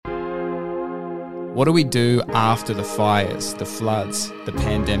What do we do after the fires, the floods, the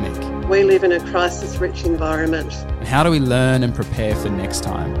pandemic? We live in a crisis-rich environment. And how do we learn and prepare for next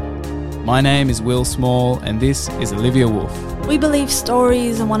time? My name is Will Small and this is Olivia Wolfe. We believe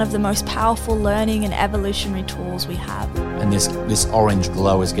stories are one of the most powerful learning and evolutionary tools we have. And this orange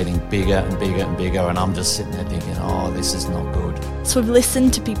glow is getting bigger and bigger and bigger, and I'm just sitting there thinking, oh, this is not good. So we've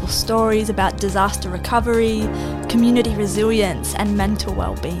listened to people's stories about disaster recovery, community resilience and mental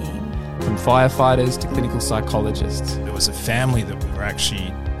well-being. From firefighters to clinical psychologists. There was a family that were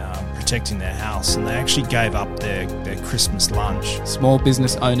actually protecting their house, and they actually gave up their Christmas lunch. Small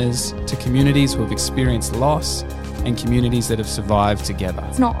business owners to communities who have experienced loss and communities that have survived together.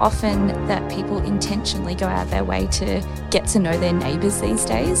 It's not often that people intentionally go out of their way to get to know their neighbours these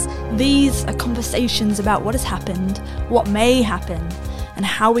days. These are conversations about what has happened, what may happen, and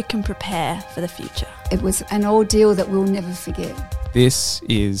how we can prepare for the future. It was an ordeal that we'll never forget. This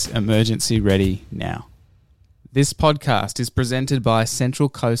is Emergency Ready Now. This podcast is presented by Central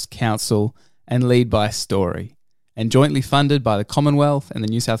Coast Council and Lead by Story, and jointly funded by the Commonwealth and the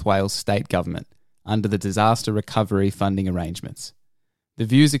New South Wales State Government under the Disaster Recovery Funding Arrangements. The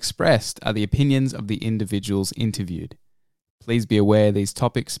views expressed are the opinions of the individuals interviewed. Please be aware these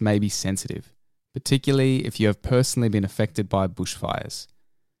topics may be sensitive, particularly if you have personally been affected by bushfires.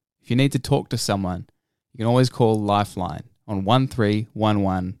 If you need to talk to someone, you can always call Lifeline on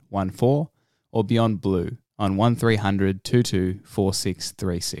 131114 or Beyond Blue on 1300 22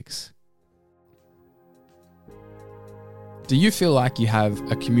 4636. Do you feel like you have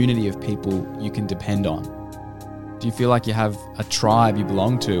a community of people you can depend on? Do you feel like you have a tribe you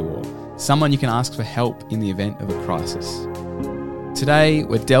belong to or someone you can ask for help in the event of a crisis? Today,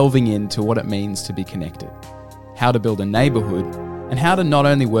 we're delving into what it means to be connected, how to build a neighbourhood, and how to not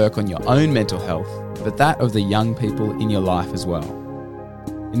only work on your own mental health, but that of the young people in your life as well.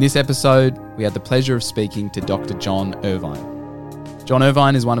 In this episode, we had the pleasure of speaking to Dr John Irvine. John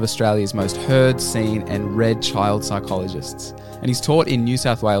Irvine is one of Australia's most heard, seen and read child psychologists, and he's taught in New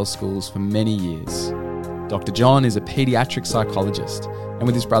South Wales schools for many years. Dr John is a paediatric psychologist, and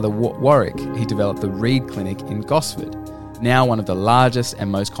with his brother Warwick, he developed the Reid Clinic in Gosford, now one of the largest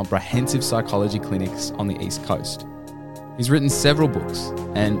and most comprehensive psychology clinics on the East Coast. He's written several books,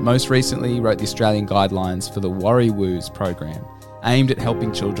 and most recently wrote the Australian guidelines for the Worry Woos program, aimed at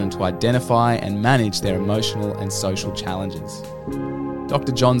helping children to identify and manage their emotional and social challenges.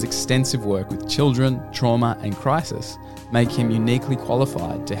 Dr. John's extensive work with children, trauma and crisis make him uniquely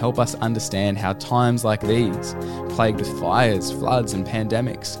qualified to help us understand how times like these, plagued with fires, floods and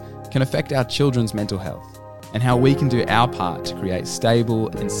pandemics, can affect our children's mental health, and how we can do our part to create stable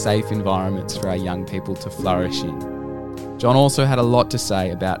and safe environments for our young people to flourish in. John also had a lot to say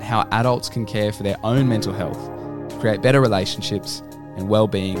about how adults can care for their own mental health to create better relationships and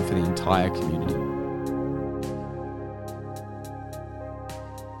well-being for the entire community.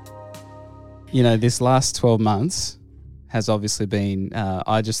 You know, this last 12 months has obviously been,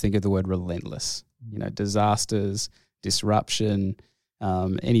 I just think of the word relentless. You know, disasters, disruption,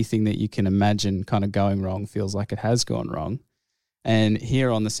 anything that you can imagine kind of going wrong feels like it has gone wrong. And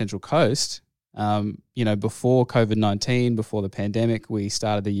here on the Central Coast, you know, before COVID-19, before the pandemic, we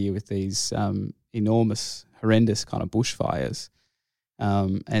started the year with these enormous, horrendous kind of bushfires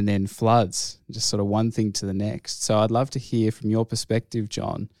and then floods, just sort of one thing to the next. So I'd love to hear from your perspective,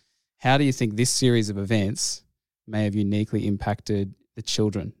 John, how do you think this series of events may have uniquely impacted the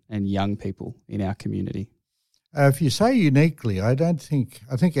children and young people in our community? If you say uniquely, I think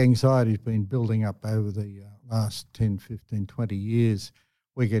anxiety has been building up over the last 10, 15, 20 years.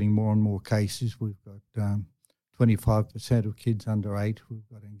 We're getting more and more cases. We've got 25% of kids under 8 who've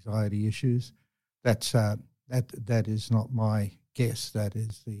got anxiety issues. That is not my guess. That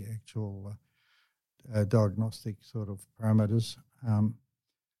is the actual diagnostic sort of parameters.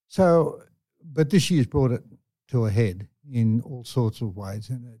 But this year's brought it to a head in all sorts of ways,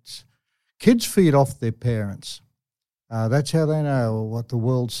 and it's kids feed off their parents. That's how they know what the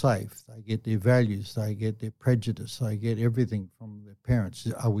world's safe. They get their values, they get their prejudice, they get everything from their parents.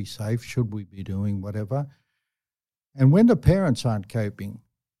 Are we safe? Should we be doing whatever? And when the parents aren't coping,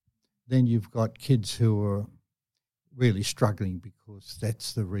 then you've got kids who are really struggling because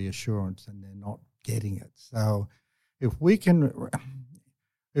that's the reassurance and they're not getting it. So if we can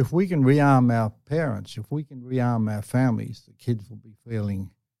rearm our parents, if we can rearm our families, the kids will be feeling,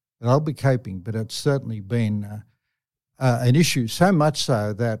 they'll be coping, but it's certainly been an issue, so much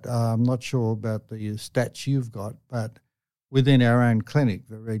so that I'm not sure about the stats you've got, but within our own clinic,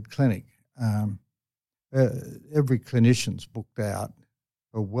 the Reid Clinic, every clinician's booked out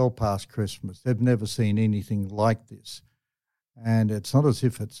well past Christmas. They've never seen anything like this. And it's not as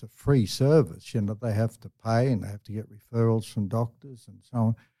if it's a free service. They have to pay and they have to get referrals from doctors and so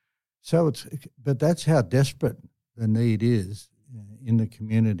on. So but that's how desperate the need is in the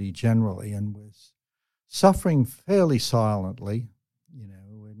community generally, and we're suffering fairly silently.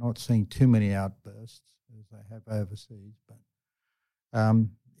 We're not seeing too many outbursts as they have overseas, but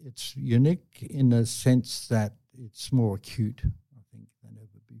it's unique in the sense that it's more acute, I think, than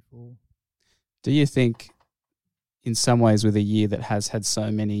ever before. Do you think, in some ways, with a year that has had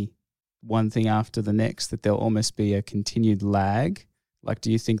so many one thing after the next, that there'll almost be a continued lag? Like,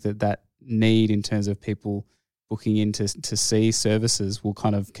 do you think that need in terms of people booking in to see services will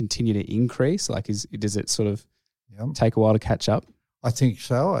kind of continue to increase? Like, does it sort of take a while to catch up? I think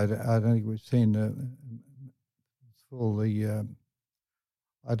so. I don't think we've seen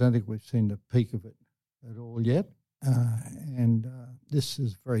I don't think we've seen the peak of it at all yet. And this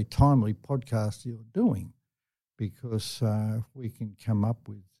is a very timely podcast you're doing, because if we can come up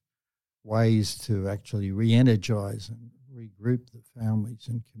with ways to actually re-energise and regroup the families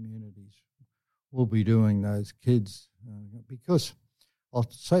and communities, we'll be doing those kids. Because I'll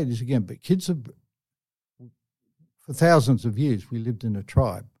say this again, but kids have, for thousands of years, we lived in a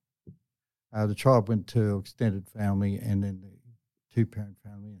tribe. The tribe went to extended family and then the two-parent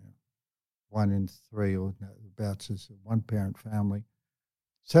family, 1 in 3 or thereabouts is a one-parent family.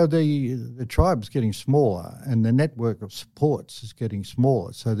 So the tribe's getting smaller and the network of supports is getting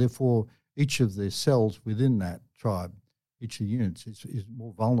smaller. So therefore, each of the cells within that tribe, each of the units is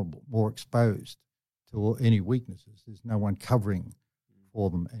more vulnerable, more exposed to any weaknesses. There's no one covering for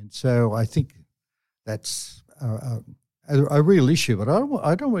them. And so I think that's a real issue, but I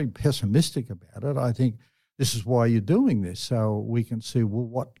don't want to be pessimistic about it. I think this is why you're doing this, so we can see, well,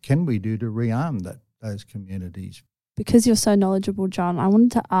 what can we do to rearm those communities? Because you're so knowledgeable, John, I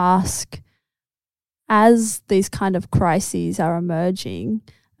wanted to ask, as these kind of crises are emerging,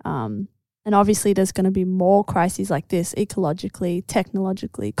 and obviously there's going to be more crises like this ecologically,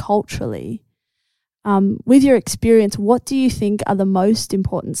 technologically, culturally, with your experience, what do you think are the most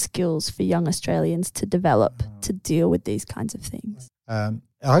important skills for young Australians to develop to deal with these kinds of things?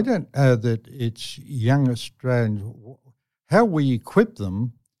 I don't know that it's young Australians. How we equip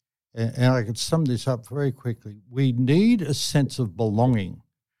them, and I can sum this up very quickly, we need a sense of belonging.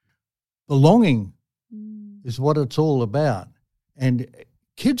 Belonging is what it's all about. And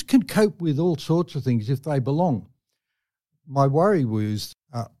kids can cope with all sorts of things if they belong. My worry was,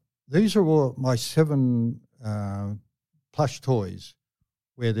 these are all my 7 plush toys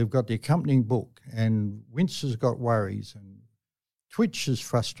where they've got the accompanying book, and Wince has got worries, and Twitch is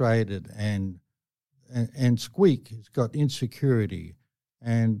frustrated, and Squeak has got insecurity,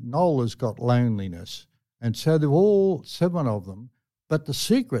 and Noel has got loneliness. And so they're all 7 of them. But the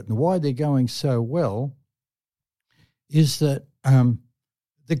secret and why they're going so well is that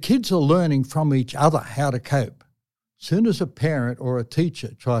the kids are learning from each other how to cope. As soon as a parent or a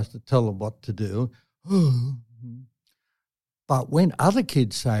teacher tries to tell them what to do, but when other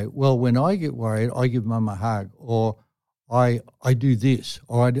kids say, well, when I get worried, I give mum a hug, or I do this,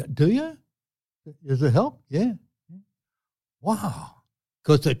 or do you? Does it help? Yeah. Wow.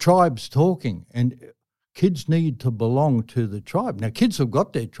 Because the tribe's talking, and kids need to belong to the tribe. Now, kids have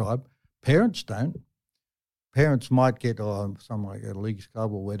got their tribe. Parents don't. Parents might get something like a League's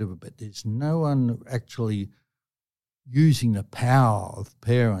Club or whatever, but there's no one actually using the power of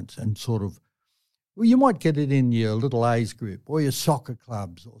parents and sort of, well, you might get it in your little A's group or your soccer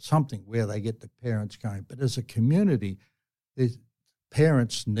clubs or something where they get the parents going. But as a community,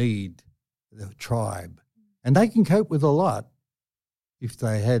 parents need the tribe, and they can cope with a lot if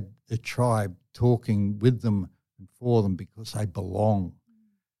they had the tribe talking with them and for them because they belong.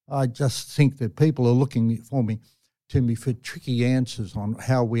 I just think that people are looking to me for tricky answers on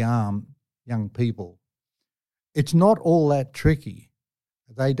how we arm young people. It's not all that tricky.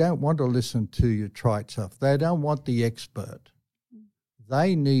 They don't want to listen to your trite stuff. They don't want the expert.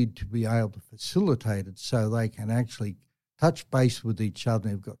 They need to be able to facilitate it so they can actually touch base with each other.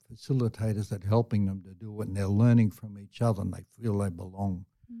 They've got facilitators that are helping them to do it, and they're learning from each other, and they feel they belong.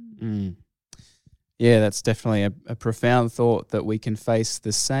 Mm. Yeah, that's definitely a profound thought, that we can face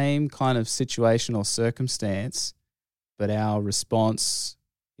the same kind of situation or circumstance, but our response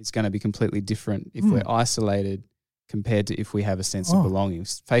is going to be completely different if we're isolated compared to if we have a sense of belonging.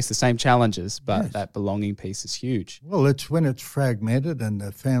 Face the same challenges, but that belonging piece is huge. Well, it's when it's fragmented and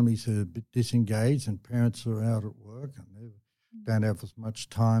the families are a bit disengaged and parents are out at work and they don't have as much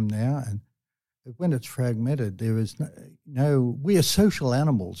time now. And when it's fragmented, there is no we are social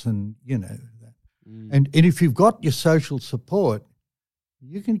animals, and, you know, and if you've got your social support,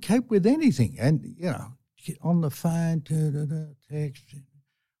 you can cope with anything. And, you know, get on the phone, text.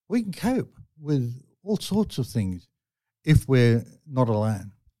 We can cope with all sorts of things if we're not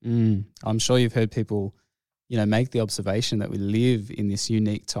alone. I'm sure you've heard people, make the observation that we live in this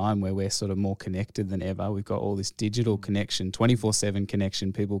unique time where we're sort of more connected than ever. We've got all this digital connection, 24/7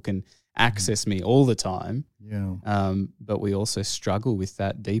 connection. People can access me all the time. Yeah. But we also struggle with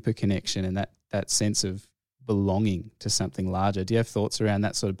that deeper connection and that sense of belonging to something larger. Do you have thoughts around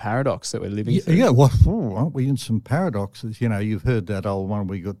that sort of paradox that we're living through? Yeah, well, aren't we in some paradoxes? You've heard that old one,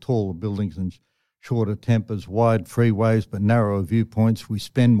 we got taller buildings and shorter tempers, wide freeways but narrower viewpoints. We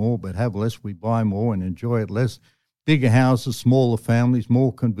spend more but have less. We buy more and enjoy it less. Bigger houses, smaller families,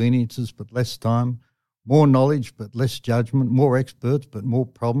 more conveniences but less time. More knowledge but less judgment. More experts but more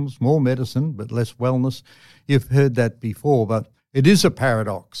problems. More medicine but less wellness. You've heard that before, but it is a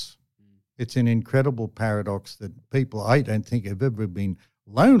paradox. It's an incredible paradox that people, I don't think, have ever been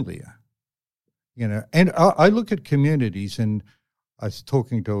lonelier. And I look at communities, and I was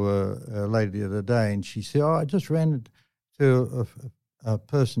talking to a lady the other day, and she said, I just ran into a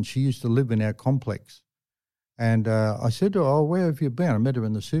person. She used to live in our complex. And I said to her, where have you been? I met her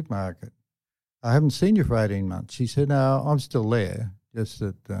in the supermarket. I haven't seen you for 18 months. She said, no, I'm still there, just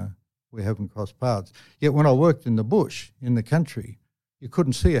that we haven't crossed paths. Yet when I worked in the bush, in the country, you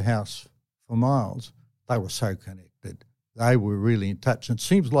couldn't see a house for miles. They were so connected. They were really in touch. And it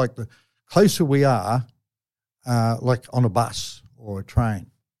seems like the closer we are, like on a bus or a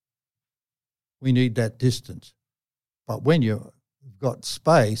train, we need that distance. But when you've got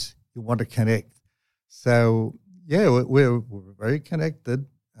space, you want to connect. So, yeah, we're very connected,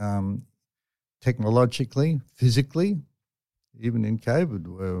 technologically, physically. Even in COVID,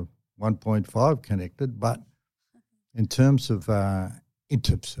 we're 1.5 connected. But in terms of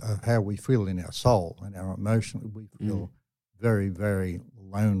how we feel in our soul and our emotion, we feel very, very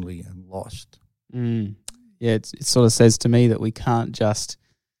lonely and lost. Yeah, it sort of says to me that we can't just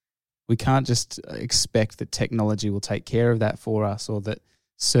expect that technology will take care of that for us, or that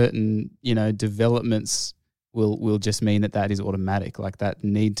certain developments will just mean that is automatic. Like, that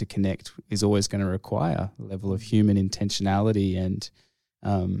need to connect is always going to require a level of human intentionality, and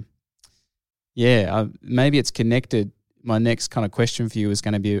maybe it's connected. My next kind of question for you is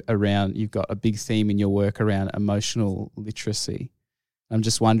going to be around, you've got a big theme in your work around emotional literacy. I'm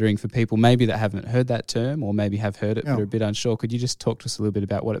just wondering, for people maybe that haven't heard that term, or maybe have heard it but are a bit unsure, could you just talk to us a little bit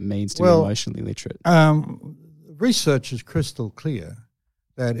about what it means to be emotionally literate? Research is crystal clear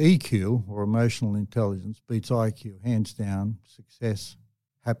that EQ, or emotional intelligence, beats IQ, hands down. Success,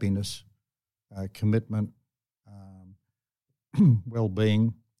 happiness, commitment,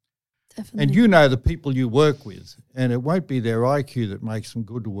 well-being. Definitely. And the people you work with, and it won't be their IQ that makes them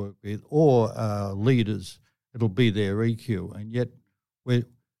good to work with, or leaders, it'll be their EQ. And yet,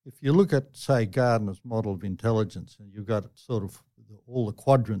 if you look at, say, Gardner's model of intelligence, and you've got sort of all the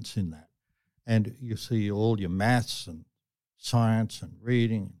quadrants in that, and you see all your maths and science and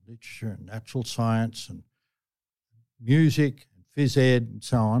reading and literature and natural science and music and phys ed and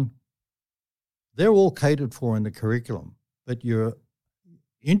so on, they're all catered for in the curriculum. But your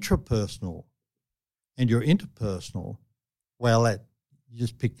intrapersonal and your interpersonal, you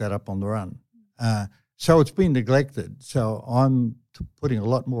just pick that up on the run. So it's been neglected. So I'm putting a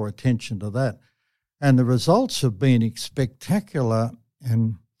lot more attention to that. And the results have been spectacular.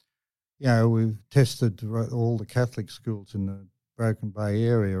 And, we've tested all the Catholic schools in the Broken Bay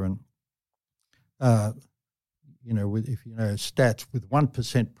area. And, if you know stats, with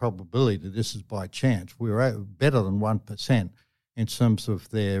 1% probability, this is by chance, we're better than 1% in terms of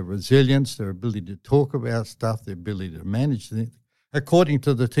their resilience, their ability to talk about stuff, their ability to manage it, according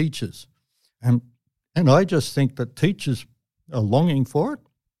to the teachers. And I just think that teachers are longing for it,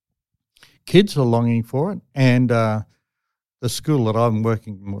 kids are longing for it, and the school that I'm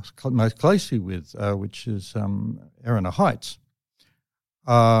working most closely with, which is Erina Heights,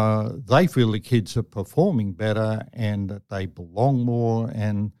 they feel the kids are performing better and that they belong more,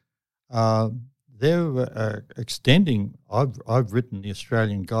 and they're extending. I've written the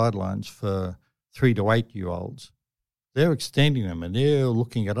Australian guidelines for 3 to 8 year olds. They're extending them, and they're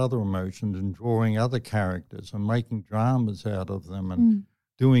looking at other emotions and drawing other characters and making dramas out of them and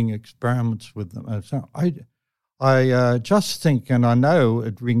doing experiments with them. So I just think, and I know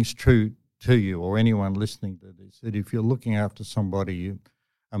it rings true to you or anyone listening to this, that if you're looking after somebody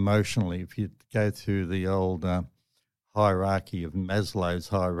emotionally, if you go through the old hierarchy of Maslow's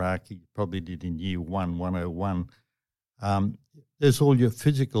hierarchy, you probably did in year 101, there's all your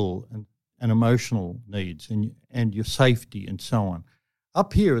physical and emotional needs and your safety and so on.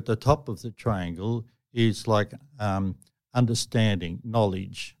 Up here at the top of the triangle is like understanding,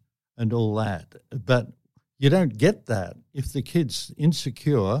 knowledge and all that. But you don't get that if the kid's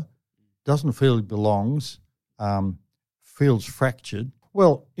insecure, doesn't feel he belongs, feels fractured.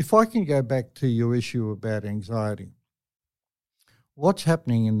 Well, if I can go back to your issue about anxiety, what's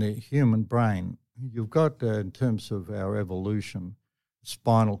happening in the human brain, you've got, in terms of our evolution,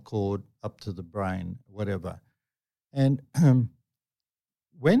 spinal cord up to the brain, whatever. And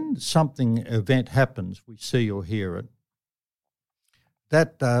when event happens, we see or hear it,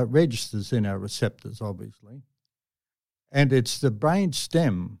 that registers in our receptors, obviously. And it's the brain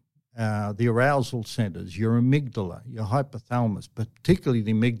stem, the arousal centers, your amygdala, your hypothalamus, particularly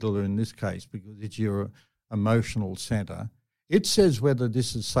the amygdala in this case because it's your emotional center. It says whether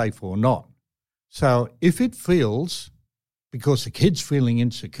this is safe or not. So if it feels, because the kid's feeling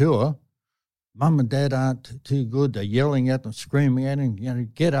insecure, mum and dad aren't too good, they're yelling at them, screaming at him,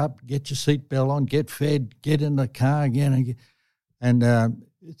 get up, get your seatbelt on, get fed, get in the car again. And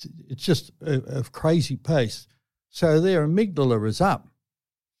it's just a crazy pace. So their amygdala is up.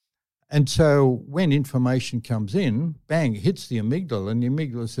 And so when information comes in, bang, it hits the amygdala, and the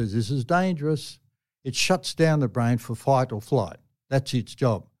amygdala says, this is dangerous. It shuts down the brain for fight or flight. That's its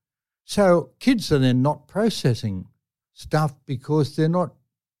job. So kids are then not processing stuff because they're not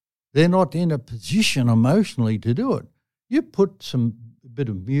in a position emotionally to do it. You put a bit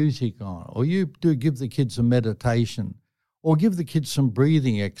of music on, or you do give the kids a meditation, or give the kids some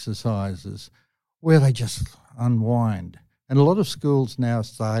breathing exercises where they just unwind. And a lot of schools now are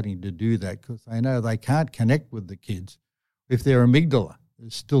starting to do that because they know they can't connect with the kids if their amygdala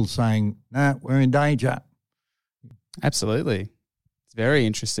is still saying, no, we're in danger. Absolutely. It's very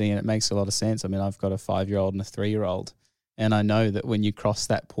interesting and it makes a lot of sense. I mean, I've got a 5-year-old and a 3-year-old, and I know that when you cross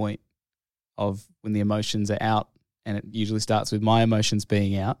that point of when the emotions are out, and it usually starts with my emotions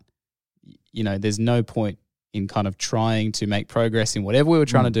being out, there's no point in kind of trying to make progress in whatever we were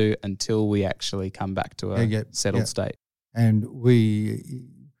trying to do until we actually come back to a settled state. And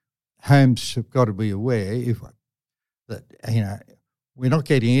homes have got to be aware that we're not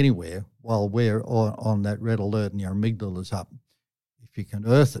getting anywhere while we're on that red alert and your amygdala's up. If you can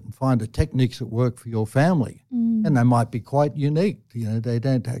earth it and find the techniques that work for your family, and they might be quite unique.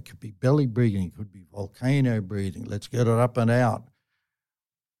 It could be belly breathing, it could be volcano breathing. Let's get it up and out.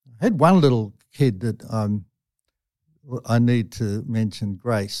 I had one little kid that I need to mention,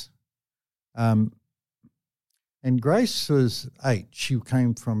 Grace. And Grace was 8. She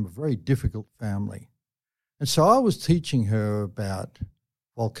came from a very difficult family. And so I was teaching her about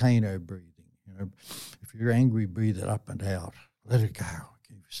volcano breathing. If you're angry, breathe it up and out. Let it go. If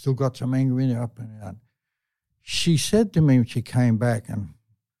you've still got some anger in you, up and out. She said to me when she came back and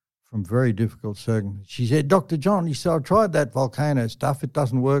from very difficult circumstances, she said, Dr. John, I've tried that volcano stuff. It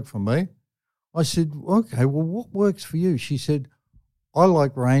doesn't work for me. I said, okay, well, what works for you? She said, I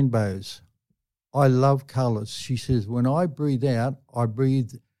like rainbows. I love colours. She says, when I breathe out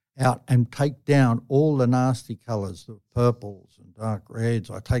and take down all the nasty colours, the purples and dark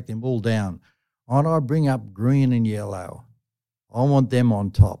reds. I take them all down. And I bring up green and yellow. I want them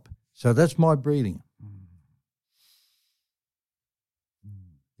on top. So that's my breathing.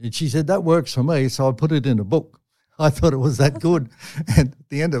 And she said, that works for me. So I put it in a book. I thought it was that good. And at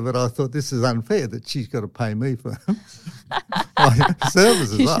the end of it, I thought this is unfair that she's got to pay me for my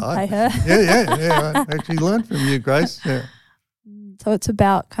services. You should pay her. Yeah. I actually learned from you, Grace. Yeah. So it's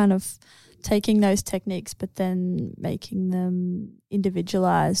about kind of taking those techniques but then making them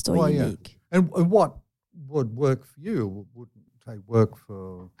individualized or unique. Yeah. And what would work for you wouldn't work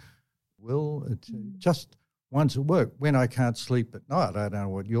for Will. It's just ones that work. When I can't sleep at night, I don't know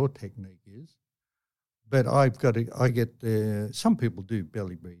what your technique is. But some people do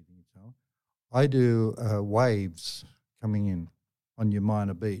belly breathing. So I do waves coming in on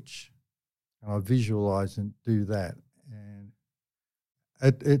Yamina Beach, and I visualize and do that. And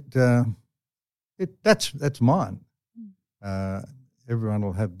that's mine. Everyone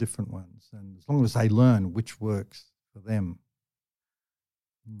will have different ones, and as long as they learn which works for them.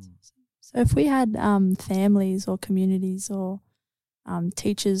 So if we had families or communities or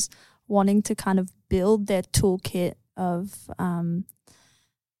teachers wanting to kind of build their toolkit of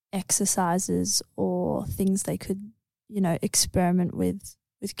exercises or things they could, experiment with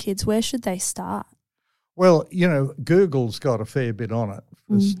kids, where should they start? Well, Google's got a fair bit on it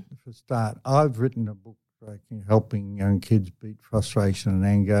for start. I've written a book helping young kids beat frustration and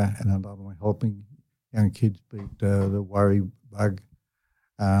anger, and another one helping young kids beat the worry bug.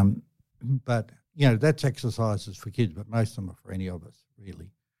 But, that's exercises for kids, but most of them are for any of us, really.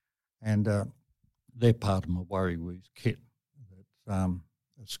 And they're part of my Worry Woos kit. That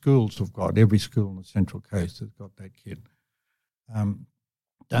schools have got, every school on the Central Coast has got that kit.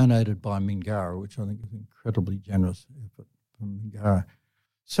 donated by Mingara, which I think is incredibly generous effort from Mingara.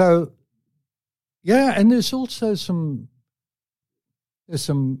 So, yeah, and there's also some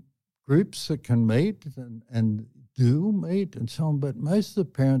groups that can meet and do meet and so on, but most of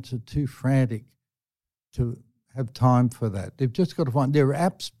the parents are too frantic to have time for that. They've just got to find, there are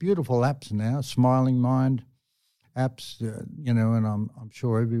apps, beautiful apps now, Smiling Mind apps, and I'm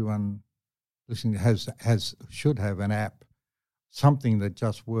sure everyone listening should have an app, something that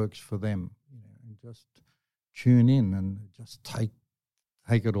just works for them, and just tune in and just take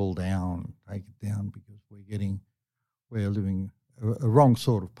it all down, because we're living a wrong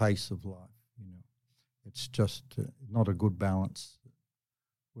sort of pace of life. It's just not a good balance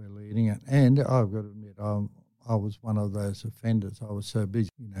we're leading it. And I've got to admit, I was one of those offenders. I was so busy.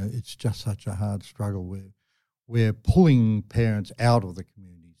 It's just such a hard struggle where we're pulling parents out of the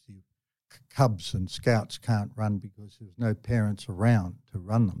communities. The Cubs and Scouts can't run because there's no parents around to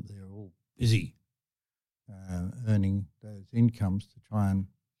run them. They're all busy earning those incomes to try and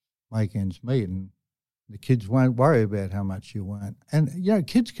make ends meet, and the kids won't worry about how much you want. And,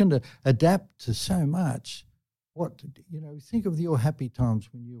 kids can adapt to so much. Think of your happy times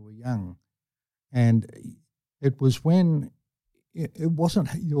when you were young. And it was when it wasn't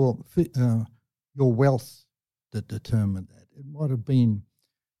your wealth that determined that. It might have been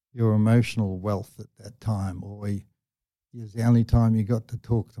your emotional wealth at that time, or it was the only time you got to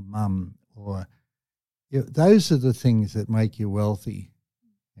talk to mum, or those are the things that make you wealthy.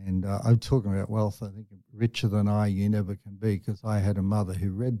 And I'm talking about wealth. I think richer than you never can be, because I had a mother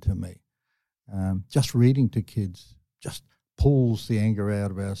who read to me. Just reading to kids just pulls the anger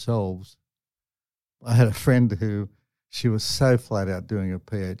out of ourselves. I had a friend who, she was so flat out doing a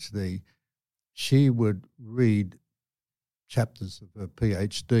PhD, she would read chapters of her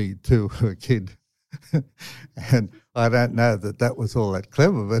PhD to her kid. And I don't know that was all that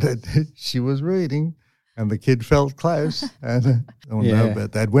clever, but she was reading. And the kid felt close, and I don't know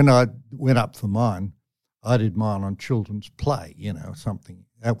about that. When I went up for mine, I did mine on children's play, something.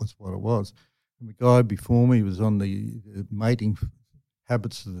 That was what it was. And the guy before me was on the mating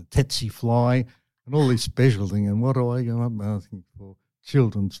habits of the tsetse fly and all this special thing. And what do I go up asking for?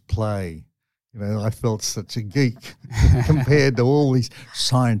 Children's play. I felt such a geek compared to all these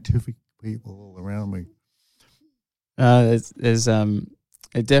scientific people all around me.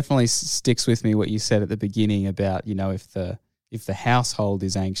 It definitely sticks with me what you said at the beginning about, if the household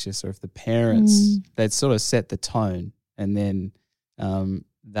is anxious, or if the parents, they'd sort of set the tone, and then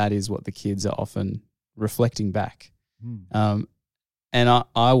that is what the kids are often reflecting back. And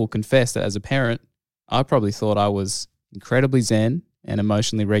I will confess that as a parent, I probably thought I was incredibly zen and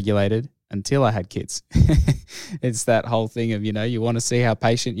emotionally regulated until I had kids. It's that whole thing of, you want to see how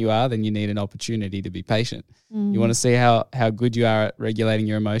patient you are, then you need an opportunity to be patient. You want to see how good you are at regulating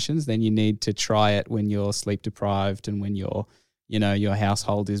your emotions, then you need to try it when you're sleep deprived and when your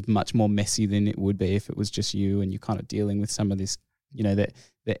household is much more messy than it would be if it was just you and you're kind of dealing with some of this,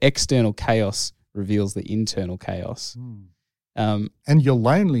 the external chaos reveals the internal chaos. And your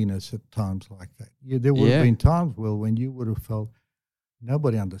loneliness at times like that. There would have been times, Will, when you would have felt,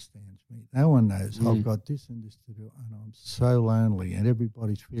 nobody understands me. No one knows. I've got this and this to do, and I'm so lonely, and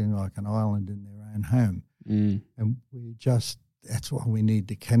everybody's feeling like an island in their own home. And that's why we need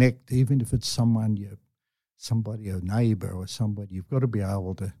to connect, even if it's somebody, a neighbour or somebody. You've got to be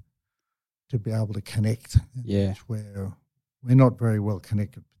able to connect. Yeah. Where we're not very well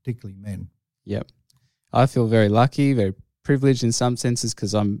connected, particularly men. Yep. I feel very lucky, very privileged in some senses,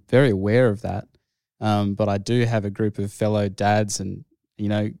 because I'm very aware of that. But I do have a group of fellow dads and,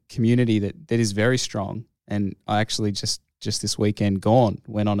 community that is very strong. And I actually just this weekend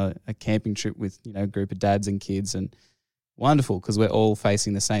went on a camping trip with, a group of dads and kids, and wonderful, because we're all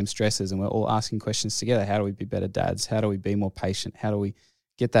facing the same stresses and we're all asking questions together. How do we be better dads? How do we be more patient? How do we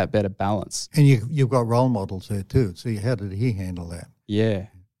get that better balance? And you've got role models there too. So how did he handle that? Yeah.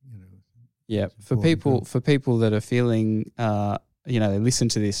 Yeah. For people that are feeling, they listen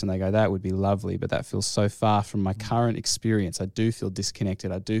to this and they go, that would be lovely, but that feels so far from my current experience. I do feel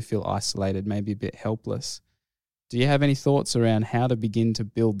disconnected. I do feel isolated, maybe a bit helpless. Do you have any thoughts around how to begin to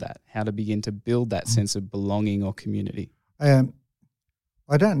build that sense of belonging or community? I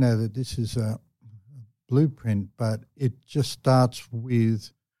don't know that this is a blueprint, but it just starts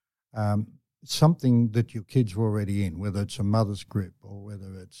with something that your kids are already in, whether it's a mother's group or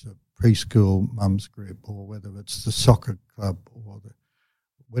whether it's a preschool mum's group or whether it's the soccer club or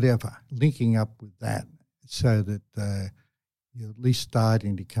whatever, linking up with that so that you're at least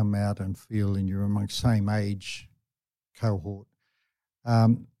starting to come out and feel and you're amongst same age cohort,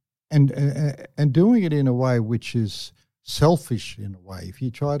 and doing it in a way which is selfish in a way. If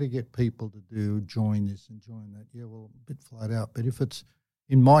you try to get people to join this and join that, yeah, well, a bit flat out. But if it's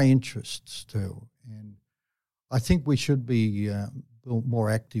in my interests too, and I think we should be more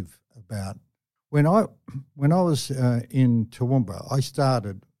active about. When I was in Toowoomba, I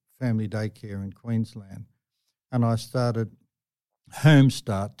started family daycare in Queensland, and I started Home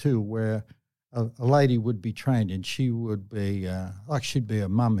Start too, where a lady would be trained, and she would be she'd be a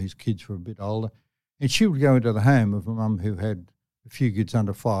mum whose kids were a bit older, and she would go into the home of a mum who had a few kids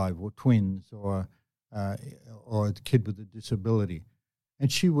under 5 or twins or a kid with a disability,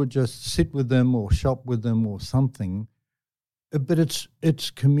 and she would just sit with them or shop with them or something. But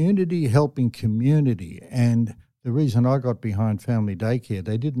it's community helping community, and the reason I got behind family daycare,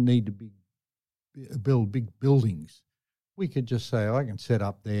 they didn't need to build big buildings. We could just say, I can set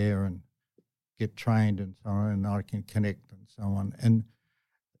up there and get trained and so on, and I can connect and so on. And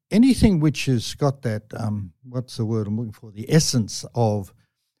anything which has got that, what's the word I'm looking for, the essence of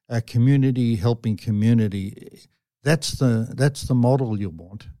a community helping community, that's the model you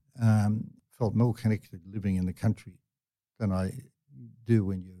want. Felt more connected living in the country than I do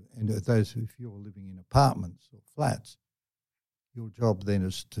when you, and those, if you're living in apartments or flats, your job then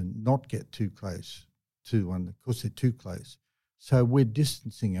is to not get too close to one because they're too close. So we're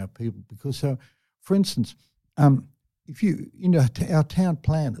distancing our people because, so, for instance, if our town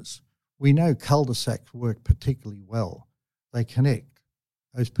planners, we know cul-de-sacs work particularly well. They connect.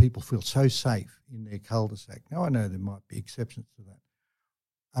 Those people feel so safe in their cul-de-sac. Now, I know there might be exceptions to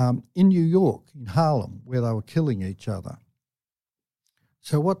that. In New York, in Harlem, where they were killing each other,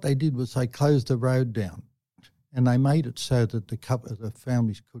 so what they did was they closed the road down and they made it so that the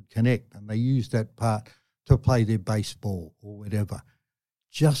families could connect, and they used that part to play their baseball or whatever.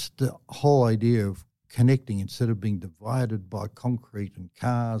 Just the whole idea of connecting instead of being divided by concrete and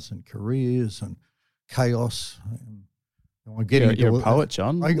cars and careers and chaos. You're a poet,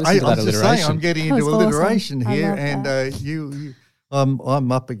 John. I'm just saying I'm getting into alliteration awesome. here, and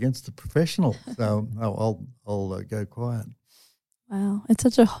I'm up against the professional, so I'll go quiet. Wow, it's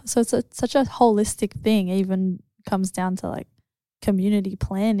such a holistic thing. Even comes down to like community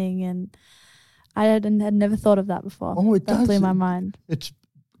planning, and I had never thought of that before. Oh, it that does. blew my mind. It's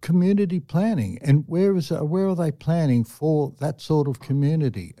community planning, and where are they planning for that sort of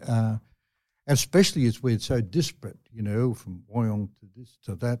community? Especially as we're so disparate, from Wyong to this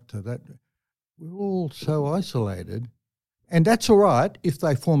to that. We're all so isolated, and that's all right if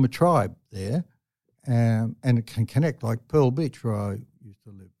they form a tribe there. And it can connect, like Pearl Beach, where I used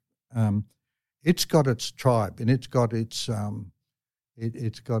to live. It's got its tribe, and it's got its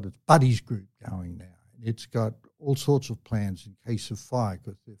buddies group going now. It's got all sorts of plans in case of fire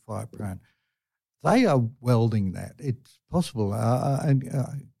because they're fire prone. They are welding that. It's possible,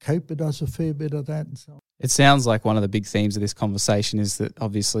 and Copa does a fair bit of that, and so on. It sounds like one of the big themes of this conversation is that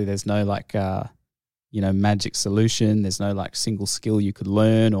obviously there's no magic solution. There's no single skill you could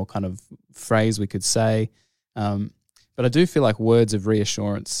learn or kind of phrase we could say. But I do feel like words of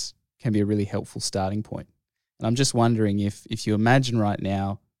reassurance can be a really helpful starting point. And I'm just wondering if you imagine right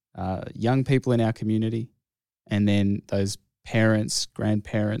now young people in our community and then those parents,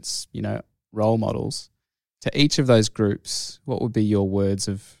 grandparents, role models, to each of those groups, what would be your words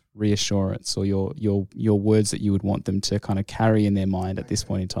of reassurance or your words that you would want them to kind of carry in their mind at this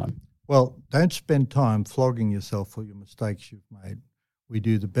point in time? Well, don't spend time flogging yourself for your mistakes you've made. We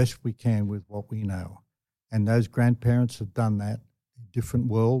do the best we can with what we know. And those grandparents have done that. Different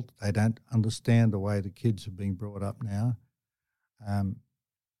world. They don't understand the way the kids are being brought up now.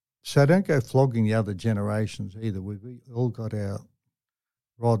 So don't go flogging the other generations either. We've all got our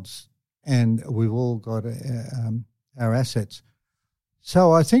rods and we've all got our assets.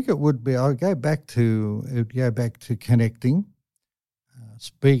 So I think it would go back to connecting,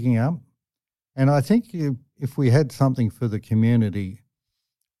 speaking up. And I think if we had something for the community,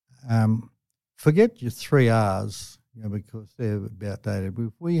 forget your 3 R's, because they're about dated.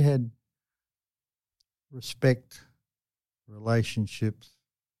 If we had respect, relationships,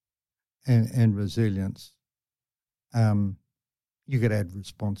 and resilience, you could add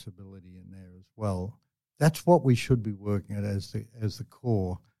responsibility in there as well. That's what we should be working at as the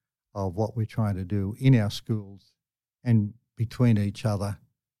core of what we're trying to do in our schools and between each other,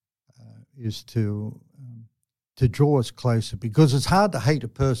 is to draw us closer, because it's hard to hate a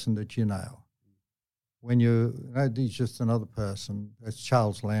person that you know. When he's just another person. That's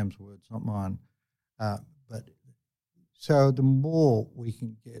Charles Lamb's words, not mine. But so the more we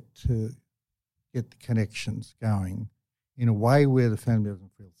can get the connections going in a way where the family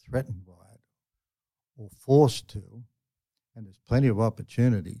doesn't feel threatened by it or forced to, and there's plenty of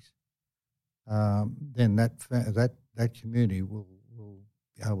opportunities, then that community will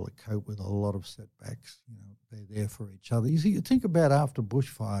be able to cope with a lot of setbacks. They're there for each other. You see, you think about after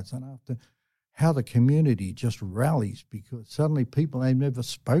bushfires and after how the community just rallies because suddenly people they never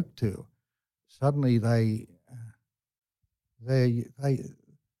spoke to, suddenly they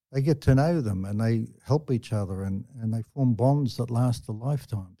get to know them and they help each other and they form bonds that last a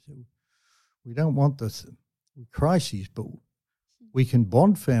lifetime. So we don't want this crises, but we can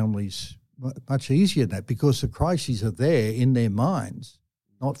bond families much easier than that because the crises are there in their minds,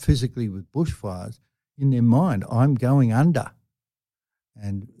 not physically with bushfires, in their mind. I'm going under.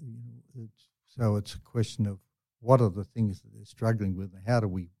 And so it's a question of what are the things that they're struggling with and how do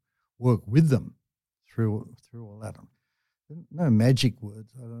we work with them through all that. No magic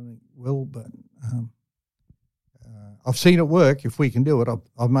words, I don't think will, but I've seen it work. If we can do it,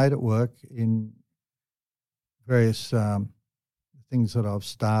 I've made it work in various things that I've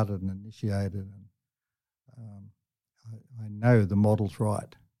started and initiated, and I know the model's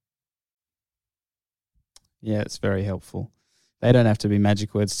right. Yeah, it's very helpful. They don't have to be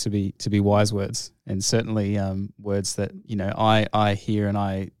magic words to be wise words, and certainly words that I hear and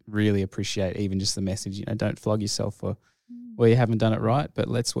I really appreciate. Even just the message, don't flog yourself for where you haven't done it right, but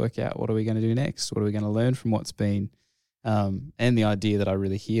let's work out what are we going to do next. What are we going to learn from what's been, and the idea that I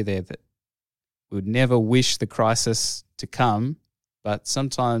really hear there that we would never wish the crisis to come, but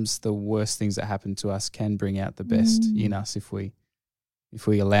sometimes the worst things that happen to us can bring out the best in us if we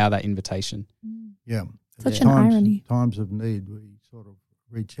allow that invitation. Yeah. Such an irony. Times of need, we sort of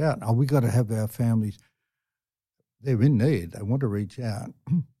reach out. We got to have our families, they're in need. They want to reach out,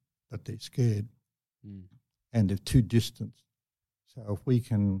 but they're scared and they're too distant. So if we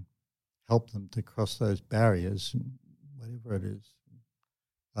can help them to cross those barriers, whatever it is,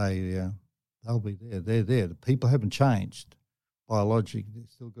 they'll be there. They're there. The people haven't changed biologically. They've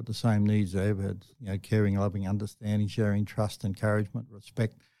still got the same needs they've had, caring, loving, understanding, sharing, trust, encouragement,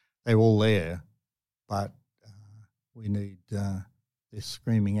 respect. They're all there. But we need this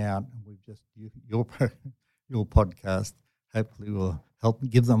screaming out, and we've just your podcast hopefully will help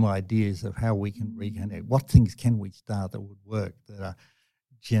give them ideas of how we can reconnect. What things can we start that would work that are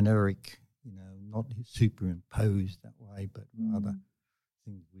generic, not superimposed that way, but rather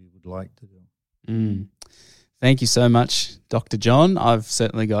things we would like to do. Thank you so much, Dr. John. I've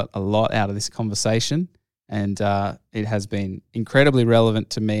certainly got a lot out of this conversation. And it has been incredibly relevant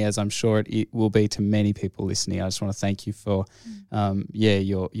to me, as I'm sure it will be to many people listening. I just want to thank you for,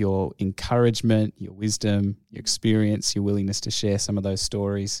 your encouragement, your wisdom, your experience, your willingness to share some of those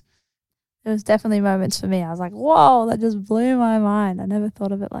stories. There was definitely moments for me. I was like, whoa, that just blew my mind. I never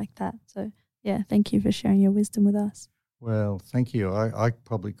thought of it like that. So, yeah, thank you for sharing your wisdom with us. Well, thank you. I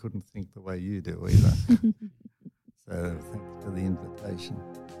probably couldn't think the way you do either. So thanks for the invitation.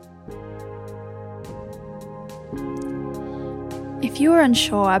 If you are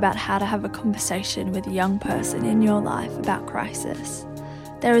unsure about how to have a conversation with a young person in your life about crisis,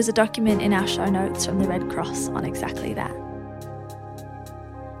 there is a document in our show notes from the Red Cross on exactly that.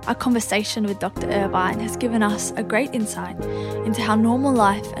 Our conversation with Dr. Irvine has given us a great insight into how normal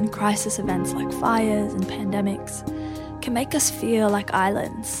life and crisis events like fires and pandemics can make us feel like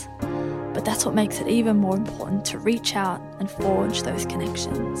islands, but that's what makes it even more important to reach out and forge those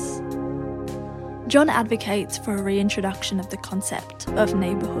connections. John advocates for a reintroduction of the concept of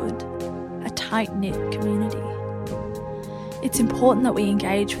neighbourhood, a tight-knit community. It's important that we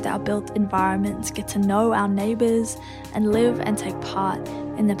engage with our built environments, get to know our neighbours, and live and take part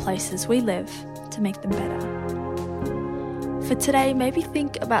in the places we live to make them better. For today, maybe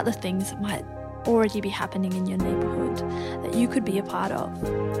think about the things that might already be happening in your neighbourhood that you could be a part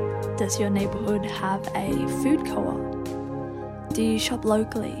of. Does your neighbourhood have a food co-op? Do you shop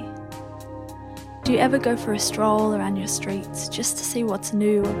locally? Do you ever go for a stroll around your streets just to see what's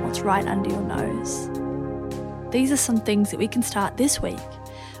new and what's right under your nose? These are some things that we can start this week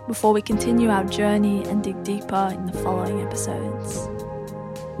before we continue our journey and dig deeper in the following episodes.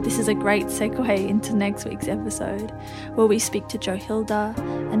 This is a great segue into next week's episode, where we speak to Joe Hilda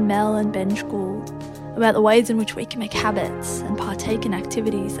and Mel and Benj Gould about the ways in which we can make habits and partake in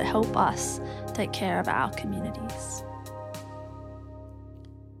activities that help us take care of our communities.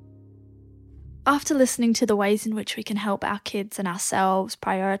 After listening to the ways in which we can help our kids and ourselves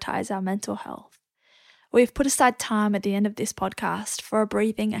prioritise our mental health, we've put aside time at the end of this podcast for a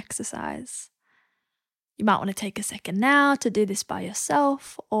breathing exercise. You might want to take a second now to do this by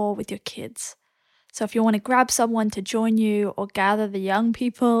yourself or with your kids. So if you want to grab someone to join you or gather the young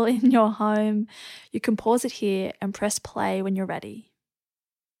people in your home, you can pause it here and press play when you're ready.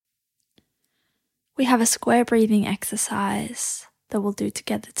 We have a square breathing exercise that we'll do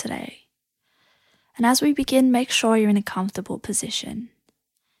together today. And as we begin, make sure you're in a comfortable position.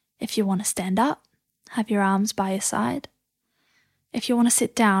 If you want to stand up, have your arms by your side. If you want to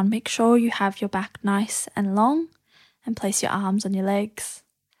sit down, make sure you have your back nice and long and place your arms on your legs.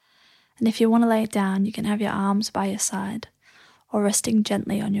 And if you want to lay down, you can have your arms by your side or resting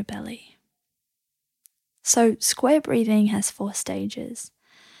gently on your belly. So square breathing has 4 stages.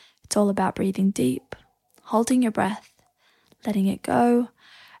 It's all about breathing deep, holding your breath, letting it go,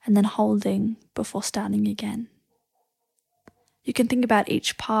 and then holding before starting again. You can think about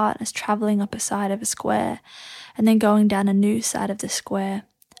each part as traveling up a side of a square and then going down a new side of the square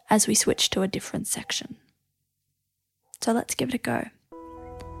as we switch to a different section. So let's give it a go.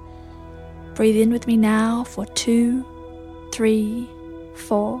 Breathe in with me now for 2, 3,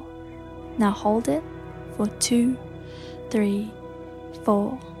 4. Now hold it for 2, 3,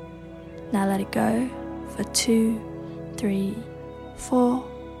 4. Now let it go for 2, 3, 4.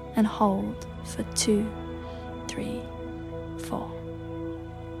 And hold for 2, 3, 4.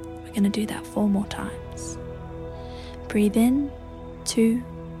 We're going to do that 4 more times. Breathe in, 2,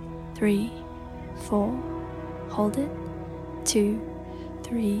 3, 4. Hold it, 2,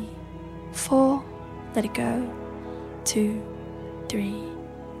 3, 4. Let it go, 2, 3,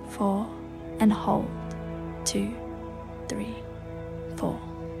 4. And hold, 2, 3, 4.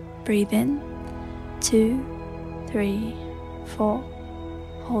 Breathe in, 2, 3, 4.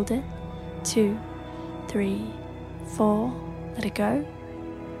 Hold it, 2, 3, 4. Let it go,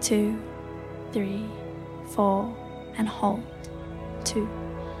 2, 3, 4. And hold, 2,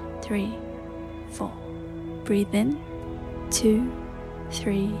 3, 4. Breathe in, 2,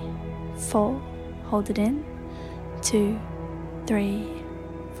 3, 4. Hold it in, 2, 3,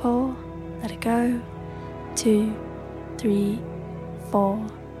 4. Let it go, 2, 3, 4.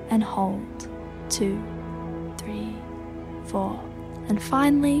 And hold, 2, 3, 4. And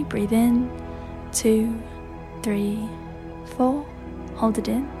finally, breathe in, 2, 3, 4. Hold it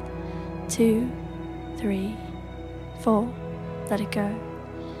in, 2, 3, 4. Let it go,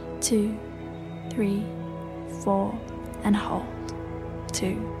 2, 3, 4. And hold,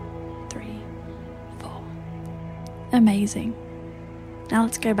 2, 3, 4. Amazing. Now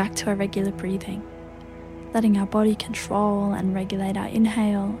let's go back to our regular breathing, letting our body control and regulate our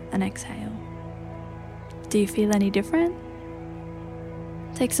inhale and exhale. Do you feel any different?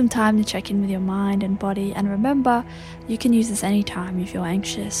 Take some time to check in with your mind and body, and remember, you can use this anytime you feel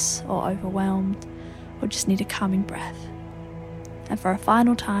anxious or overwhelmed or just need a calming breath. And for a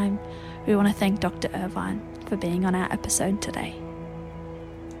final time, we want to thank Dr. Irvine for being on our episode today.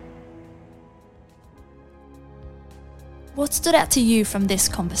 What stood out to you from this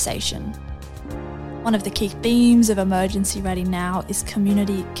conversation? One of the key themes of Emergency Ready Now is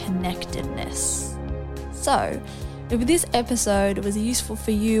community connectedness. So, if this episode was useful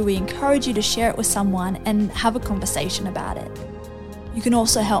for you, we encourage you to share it with someone and have a conversation about it. You can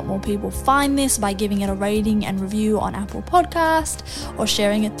also help more people find this by giving it a rating and review on Apple Podcast or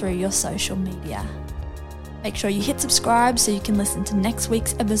sharing it through your social media. Make sure you hit subscribe so you can listen to next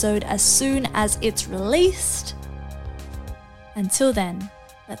week's episode as soon as it's released. Until then,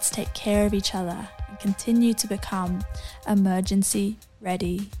 let's take care of each other and continue to become emergency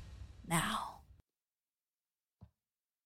ready now.